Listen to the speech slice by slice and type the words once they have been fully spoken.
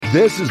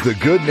This is the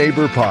Good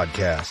Neighbor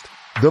Podcast,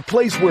 the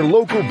place where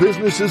local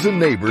businesses and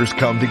neighbors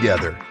come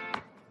together.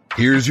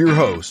 Here's your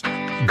host,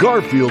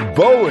 Garfield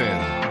Bowen.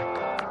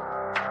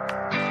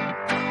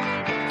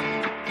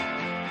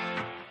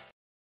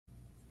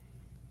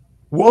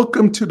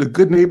 Welcome to the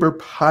Good Neighbor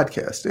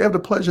Podcast. I have the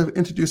pleasure of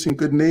introducing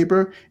Good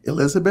Neighbor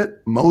Elizabeth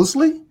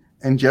Mosley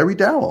and Jerry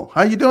Dowell.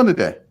 How are you doing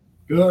today?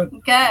 Good.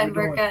 Good.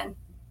 We're good.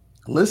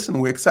 Listen,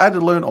 we're excited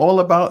to learn all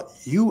about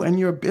you and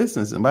your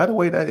business. And by the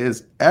way, that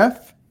is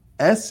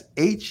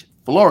FSH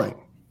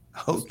Flooring.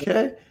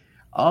 Okay.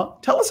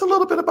 Tell us a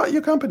little bit about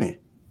your company.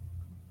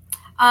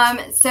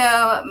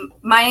 So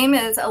my name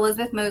is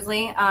Elizabeth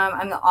Mosley.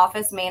 I'm the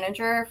office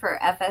manager for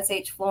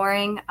FSH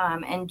Flooring,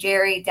 and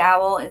Jerry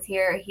Dowell is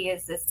here. He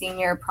is the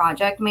senior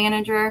project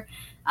manager.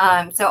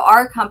 So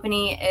our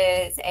company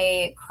is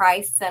a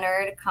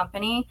Christ-centered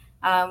company.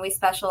 We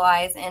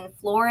specialize in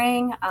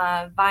flooring,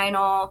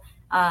 vinyl.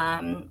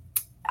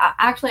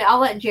 Actually, I'll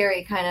let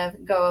Jerry kind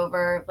of go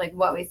over like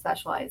what we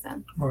specialize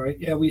in. All right.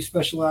 Yeah, we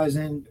specialize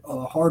in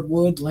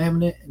hardwood,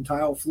 laminate, and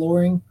tile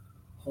flooring.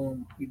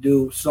 We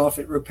do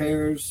soffit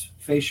repairs,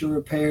 fascia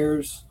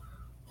repairs,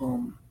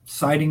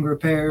 siding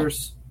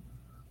repairs.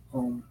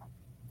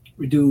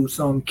 We do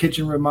some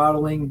kitchen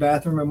remodeling,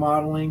 bathroom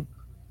remodeling,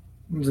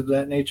 things of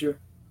that nature.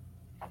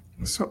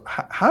 So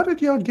how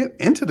did y'all get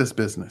into this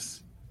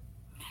business?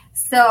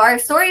 So our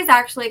story is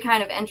actually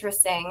kind of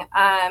interesting.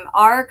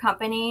 Our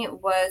company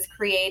was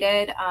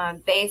created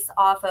based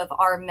off of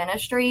our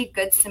ministry,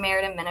 Good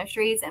Samaritan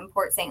Ministries in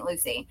Port St.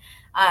 Lucie.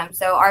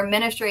 So our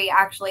ministry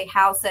actually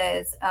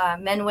houses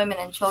men, women,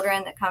 and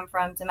children that come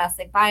from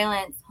domestic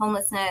violence,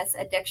 homelessness,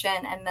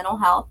 addiction, and mental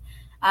health.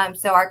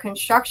 So our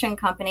construction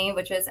company,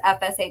 which is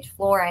FSH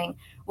Flooring,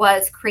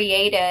 was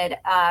created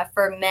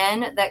for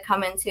men that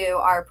come into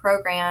our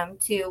program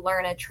to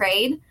learn a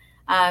trade.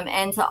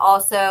 And to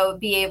also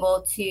be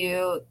able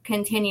to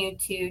continue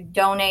to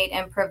donate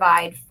and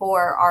provide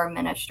for our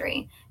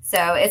ministry.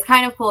 So it's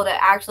kind of cool that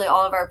actually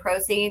all of our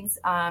proceeds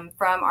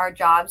from our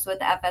jobs with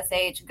the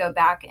FSH go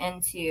back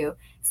into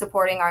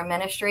supporting our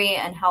ministry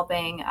and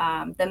helping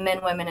the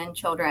men, women, and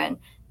children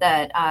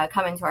that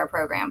come into our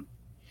program.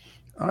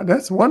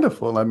 That's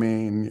wonderful. I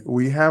mean,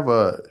 we have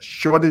a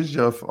shortage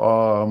of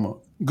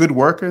good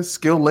workers,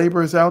 skilled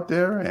laborers out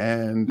there,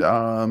 and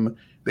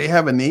they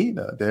have a need.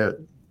 They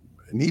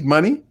need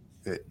money.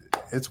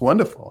 It's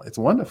wonderful. It's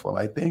wonderful.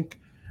 I think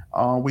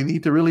we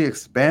need to really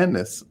expand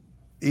this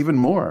even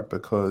more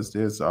because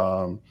there's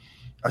a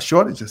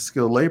shortage of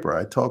skilled labor.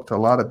 I talk to a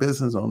lot of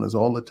business owners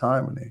all the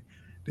time, and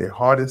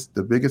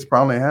the biggest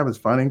problem they have is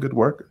finding good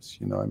workers.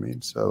 You know what I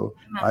mean? So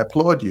I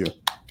applaud you.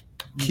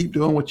 Keep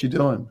doing what you're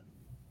doing.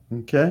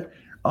 Okay.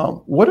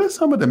 What are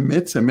some of the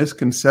myths and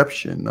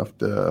misconceptions of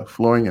the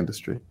flooring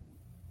industry?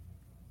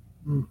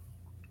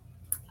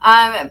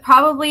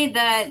 Probably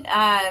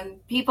that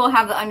people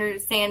have the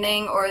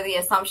understanding or the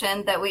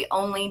assumption that we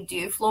only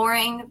do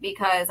flooring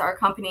because our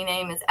company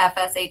name is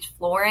FSH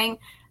Flooring,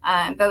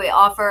 but we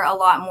offer a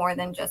lot more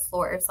than just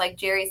floors. Like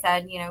Jerry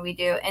said, we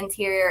do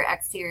interior,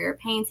 exterior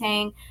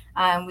painting,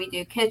 we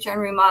do kitchen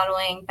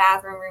remodeling,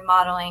 bathroom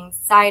remodeling,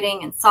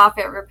 siding and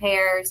soffit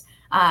repairs.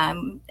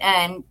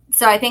 And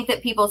so I think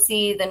that people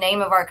see the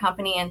name of our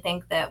company and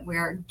think that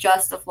we're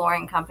just a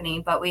flooring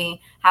company, but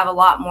we have a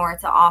lot more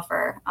to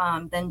offer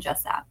than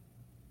just that.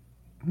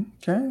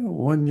 Okay.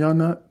 When you're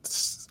not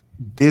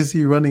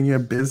busy running your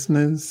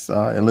business,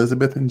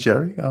 Elizabeth and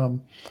Jerry,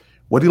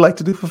 what do you like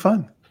to do for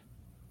fun?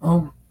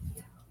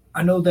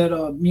 I know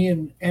that me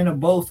and Anna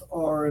both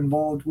are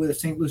involved with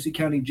St. Lucie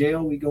County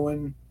Jail. We go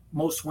in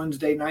most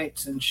Wednesday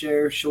nights and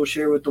share. She'll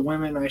share with the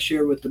women. I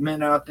share with the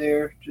men out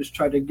there. Just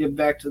try to give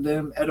back to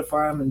them,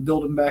 edify them, and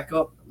build them back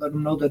up. Let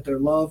them know that they're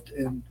loved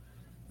and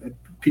that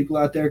people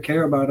out there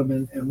care about them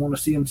and want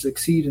to see them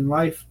succeed in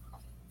life.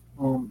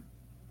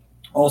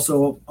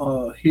 Also,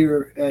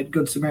 here at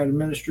Good Samaritan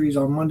Ministries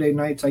on Monday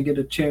nights, I get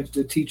a chance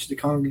to teach the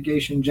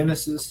congregation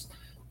Genesis.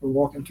 We're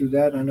walking through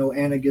that. I know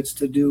Anna gets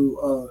to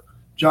do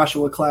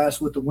Joshua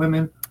class with the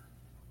women.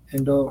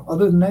 And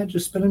other than that,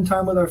 just spending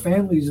time with our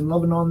families and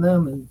loving on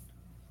them. And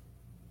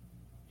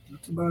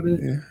that's about it.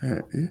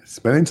 Yeah.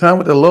 Spending time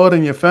with the Lord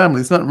and your family.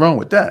 There's nothing wrong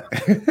with that.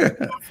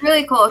 It's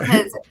really cool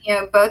because,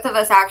 both of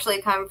us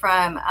actually come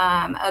from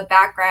a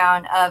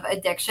background of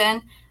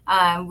addiction.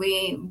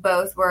 We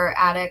both were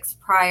addicts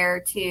prior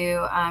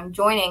to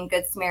joining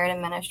Good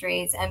Samaritan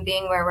Ministries and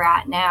being where we're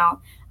at now.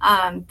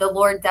 The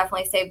Lord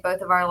definitely saved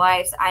both of our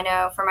lives. I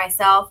know for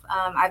myself,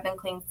 I've been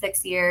clean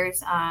 6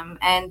 years,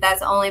 and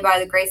that's only by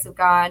the grace of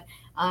God.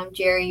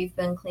 Jerry, you've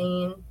been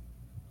clean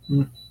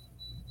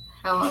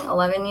how long?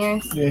 11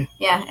 years?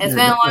 Yeah, it's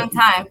been a long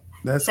time.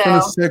 That's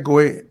going to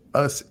segue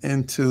us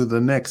into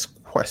the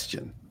next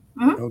question.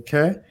 Mm-hmm.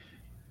 Okay.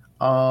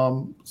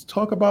 Let's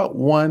talk about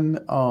one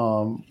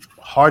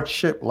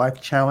hardship, life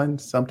challenge,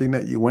 something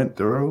that you went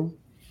through,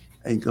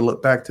 and you can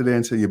look back today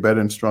and say you're better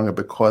and stronger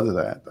because of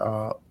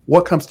that.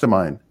 What comes to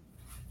mind?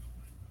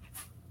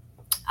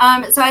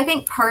 So I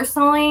think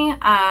personally,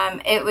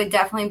 it would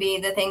definitely be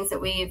the things that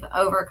we've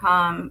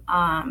overcome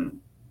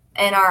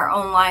in our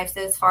own lives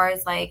as far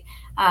as like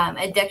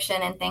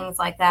addiction and things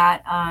like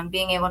that,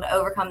 being able to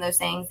overcome those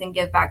things and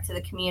give back to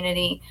the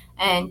community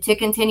and to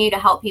continue to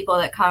help people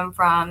that come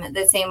from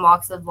the same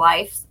walks of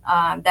life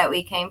that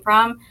we came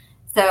from.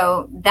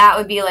 So that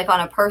would be like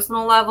on a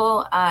personal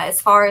level. As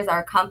far as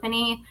our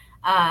company,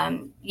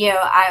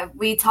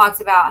 we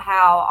talked about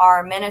how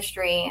our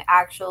ministry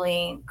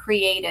actually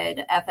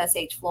created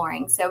FSH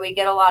flooring. So we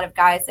get a lot of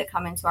guys that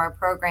come into our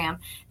program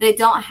that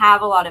don't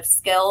have a lot of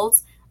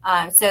skills.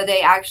 So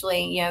they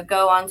actually,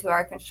 go onto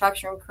our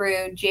construction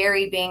crew.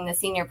 Jerry, being the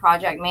senior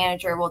project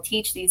manager, will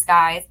teach these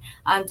guys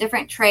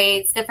different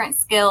trades, different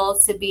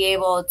skills to be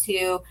able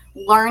to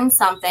learn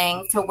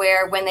something to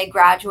where when they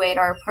graduate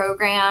our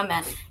program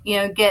and,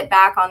 get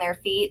back on their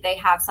feet, they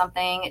have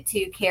something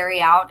to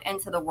carry out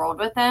into the world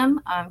with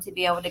them to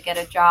be able to get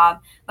a job.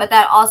 But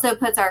that also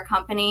puts our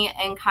company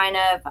in kind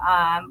of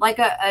like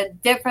a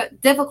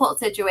difficult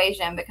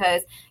situation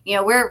because,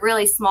 we're a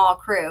really small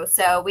crew.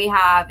 So we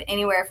have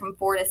anywhere from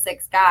 4 to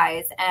 6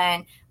 guys.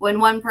 And when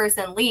one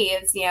person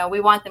leaves, we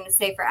want them to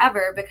stay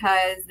forever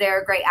because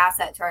they're a great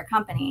asset to our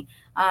company.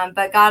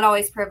 But God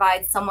always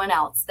provides someone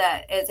else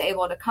that is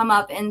able to come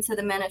up into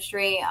the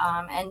ministry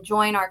and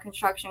join our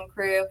construction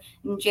crew.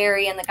 And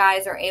Jerry and the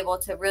guys are able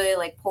to really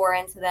like pour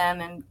into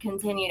them and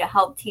continue to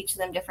help teach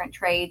them different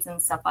trades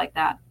and stuff like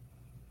that.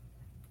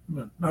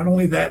 Not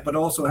only that, but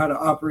also how to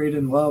operate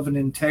in love and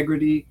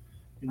integrity,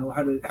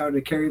 how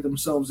to carry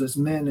themselves as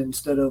men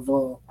instead of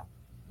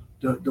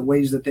the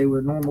ways that they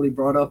were normally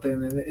brought up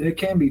in. And it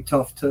can be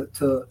tough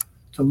to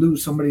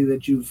lose somebody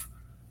that you've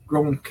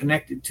grown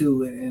connected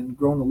to and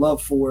grown a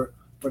love for.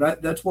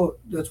 But that's what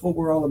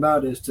we're all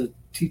about, is to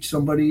teach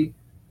somebody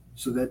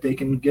so that they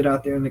can get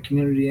out there in the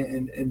community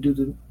and do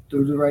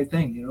the right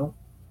thing,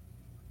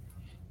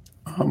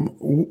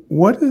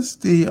 What is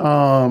the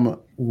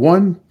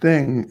one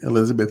thing,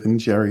 Elizabeth and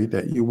Jerry,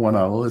 that you want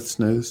our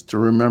listeners to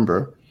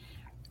remember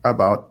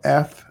about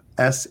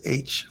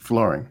FSH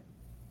flooring?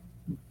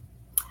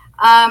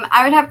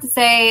 I would have to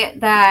say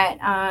that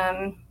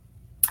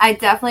I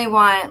definitely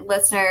want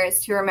listeners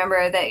to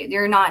remember that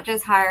you're not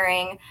just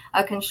hiring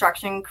a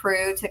construction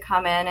crew to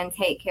come in and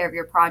take care of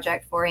your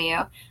project for you.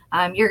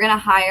 You're going to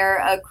hire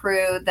a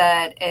crew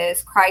that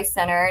is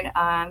Christ-centered,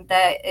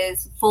 that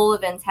is full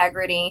of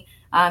integrity,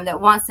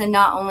 that wants to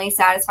not only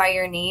satisfy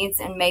your needs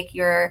and make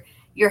your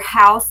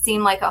house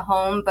seem like a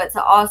home, but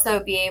to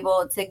also be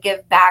able to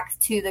give back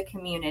to the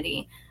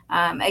community.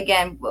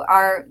 Again,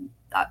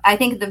 I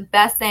think the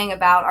best thing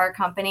about our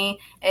company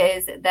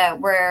is that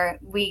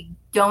we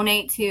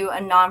donate to a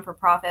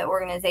non-for-profit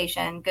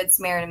organization, Good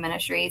Samaritan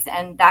Ministries,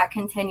 and that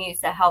continues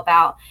to help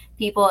out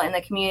people in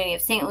the community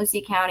of St.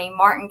 Lucie County,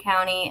 Martin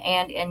County,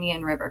 and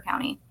Indian River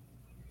County.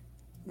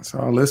 So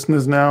our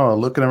listeners now are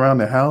looking around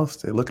their house.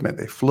 They're looking at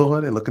their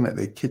floor. They're looking at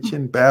their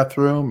kitchen,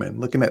 bathroom, and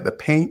looking at the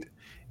paint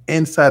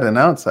inside and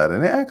outside.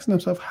 And they're asking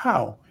themselves,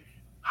 how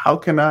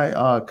can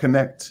I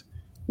connect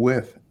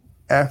with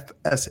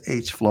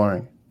FSH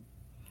flooring?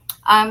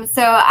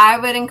 So I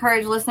would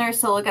encourage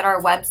listeners to look at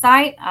our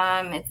website.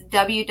 It's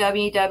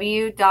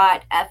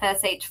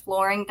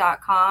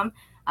www.fshflooring.com.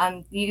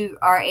 You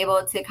are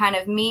able to kind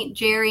of meet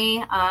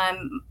Jerry,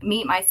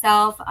 meet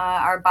myself,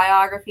 our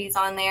biographies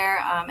on there,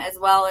 as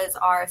well as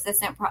our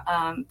assistant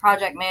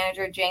project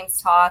manager, James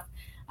Toth.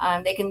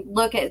 They can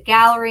look at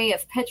gallery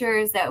of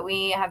pictures that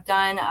we have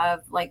done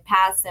of like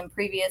past and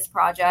previous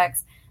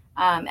projects,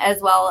 as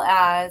well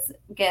as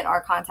get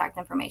our contact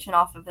information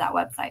off of that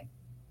website.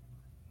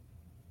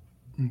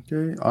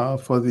 Okay.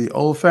 For the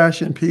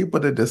old-fashioned people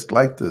that just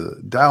like to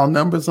dial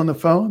numbers on the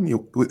phone,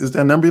 is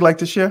there a number you'd like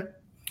to share?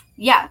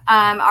 Yeah.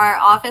 Our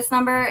office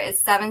number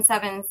is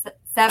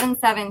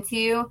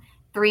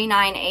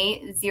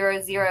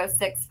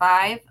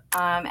 772-398-0065.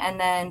 And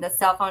then the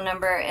cell phone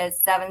number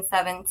is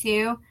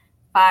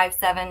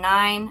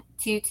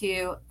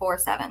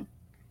 772-579-2247.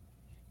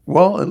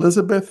 Well,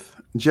 Elizabeth,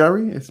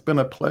 Jerry, it's been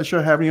a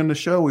pleasure having you on the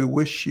show. We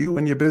wish you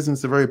and your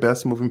business the very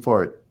best moving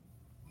forward.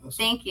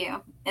 Thank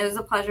you. It was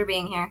a pleasure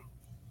being here.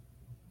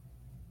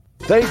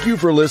 Thank you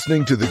for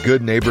listening to the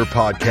Good Neighbor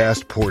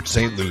Podcast, Port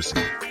St.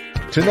 Lucie.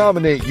 To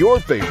nominate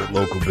your favorite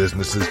local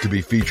businesses to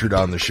be featured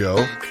on the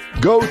show,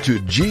 go to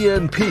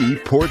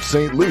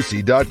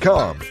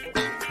gnpportstlucie.com.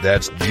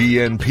 That's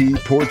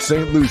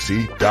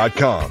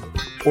gnpportstlucie.com.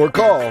 Or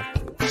call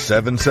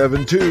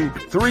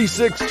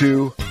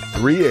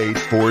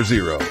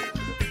 772-362-3840.